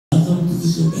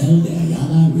Isabel de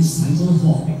Ayala Recital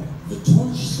Hall, the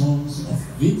torch songs of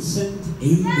Vincent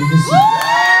A. Minnesota.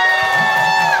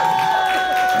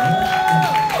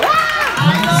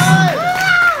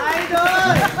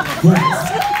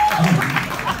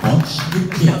 Watch the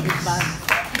Kids.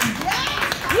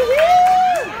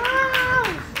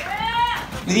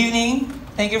 Good evening.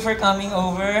 Thank you for coming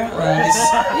over this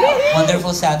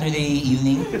wonderful Saturday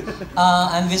evening.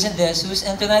 I'm Vincent De Jesus,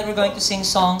 and tonight we're going to sing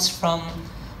songs from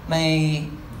my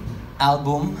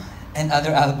album and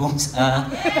other albums.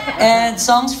 And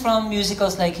songs from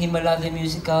musicals like Himala the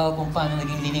Musical, kung paano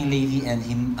naging leading lady, and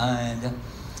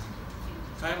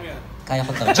kaya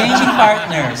ko to. Changing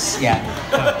Partners, yeah.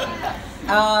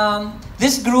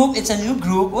 This group, it's a new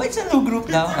group. Oh, it's a new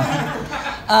group now.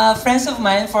 Friends of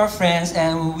mine, 4 friends,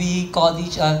 and we called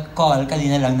each other,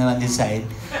 kanina lang naman decide.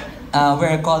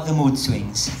 We're called the Mood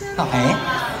Swings. Okay?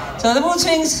 So the Mood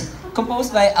Swings,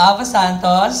 composed by Ava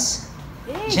Santos,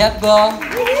 Jeff Go,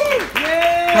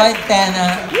 Floyd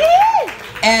Tena,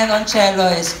 and on cello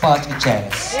is Paul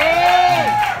Gutierrez.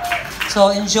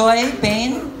 So enjoy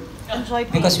Pain,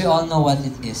 because we all know what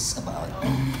it is about.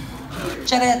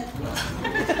 Charet!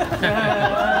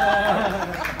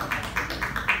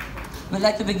 We'd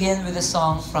like to begin with a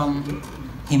song from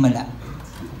Himala.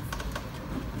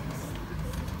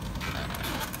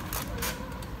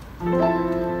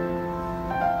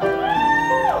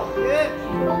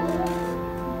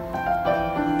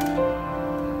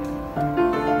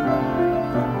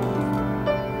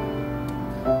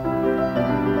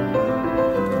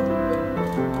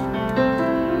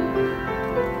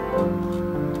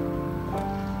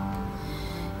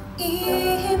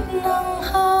 Ihip ng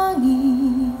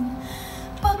hangin,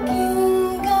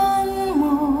 pakinggan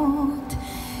mo't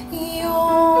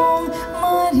iyong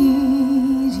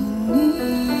maririnig.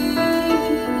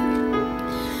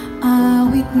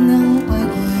 Awit ng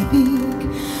pag-ibig,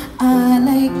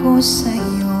 alay ko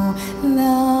sa'yo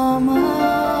lamang.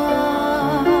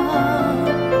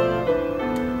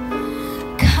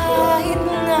 Kahit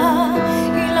na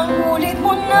ilang ulit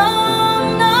mo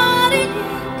nang narinig,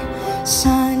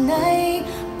 sana'y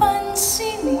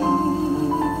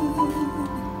pansinin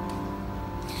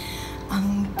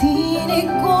ang tinig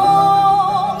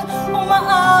kong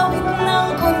umaawit ng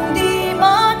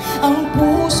kundiman, ang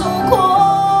puso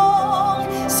kong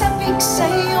sabik sa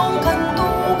iyong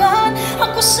kandungan.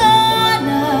 Ako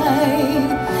sana'y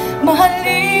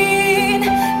mahalin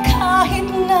kahit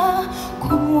na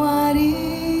kunwari.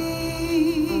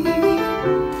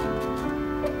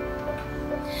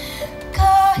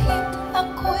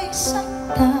 Ako'y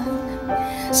saktan,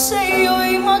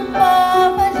 sa'yo'y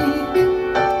magbabalik,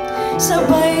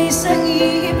 sabay sa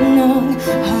ihip ng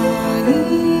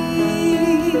hangin.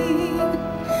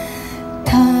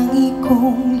 Tangi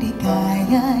kong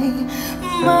ligaya'y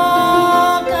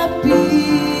makapiling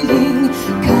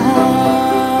ka.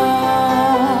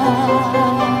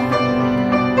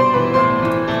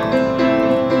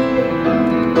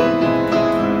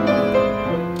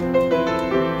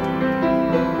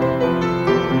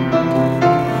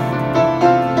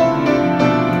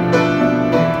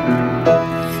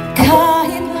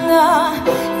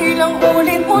 Ilang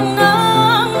ulit mo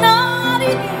nang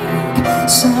narinig,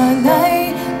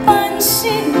 sana'y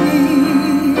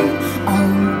pansinin ang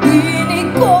tinig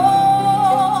ko,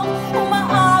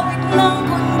 umaawit ng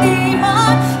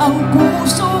kundiman, ang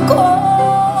puso ko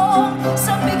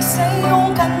sabik sa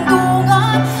iyong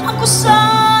kandungan. Ako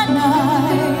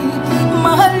sana'y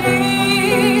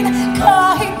mahalin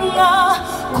kahit na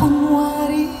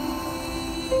kunwari.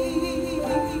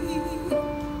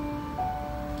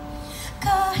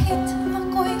 Kahit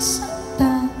ako'y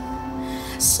saktan,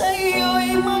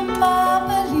 sa'yo'y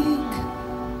magbabalik,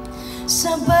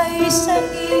 sabay sa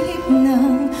ihip